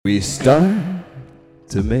We start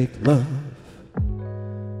to make love.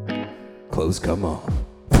 Clothes come off.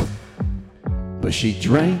 But she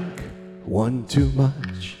drank one too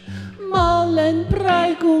much. Malen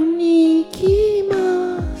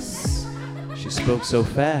praigunikimas. She spoke so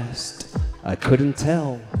fast, I couldn't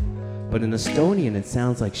tell. But in Estonian, it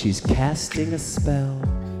sounds like she's casting a spell.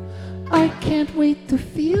 I can't wait to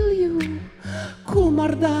feel you.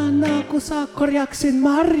 Kumardan ako sa korjaksin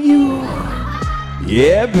marju.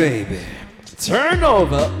 Yeah, baby. Turn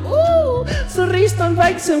over. Ooh, sa ristan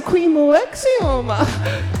väiksem kui mu eksioma.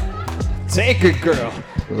 Take it, girl.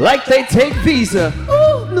 Like they take Visa.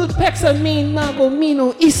 Nyt peksan min nagu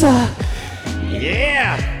minu isa.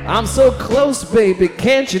 Yeah, I'm so close, baby.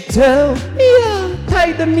 Can't you tell? Ja,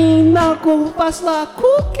 taida min nagu pasla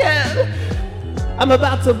kukel. I'm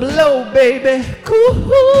about to blow, baby.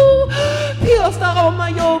 Kuhu. Piasta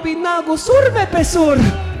oma jobi nagu survepesur.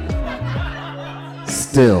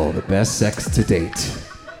 Still the best sex to date.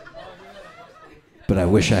 But I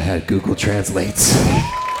wish I had Google Translate.